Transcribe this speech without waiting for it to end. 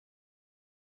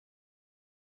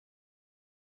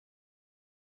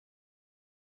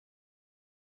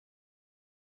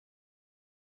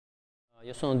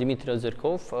Io sono Dimitri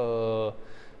Ozerkov,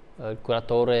 il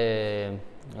curatore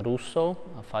russo,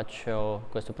 faccio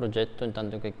questo progetto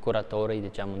intanto che curatore,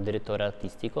 diciamo, direttore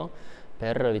artistico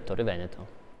per Vittorio Veneto.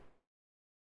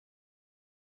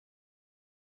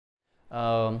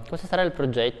 Questo sarà il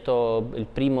progetto, il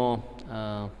primo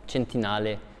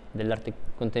centenale dell'arte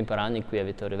contemporanea qui a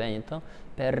Vittorio Veneto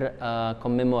per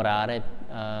commemorare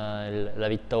la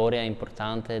vittoria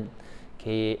importante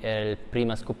che è la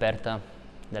prima scoperta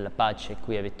della pace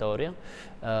qui a Vittorio,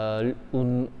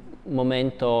 un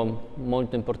momento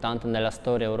molto importante nella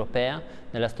storia europea,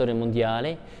 nella storia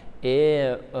mondiale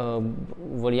e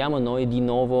vogliamo noi di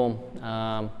nuovo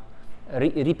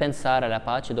ripensare alla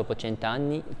pace dopo 100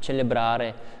 anni,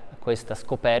 celebrare questa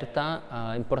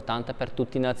scoperta importante per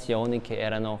tutte le nazioni che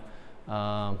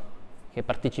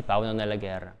partecipavano nella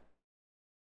guerra.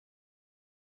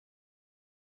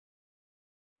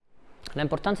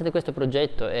 L'importanza di questo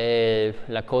progetto è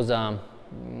la cosa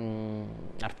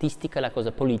artistica, la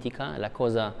cosa politica, la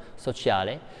cosa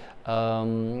sociale.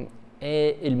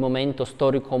 È il momento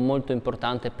storico molto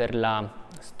importante per la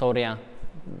storia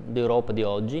d'Europa di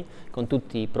oggi, con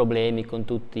tutti i problemi, con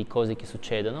tutte le cose che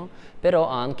succedono, però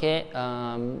anche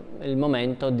il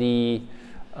momento di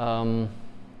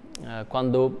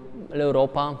quando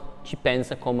l'Europa ci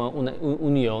pensa come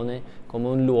un'unione, come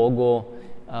un luogo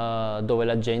dove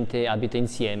la gente abita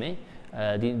insieme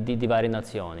di varie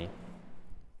nazioni.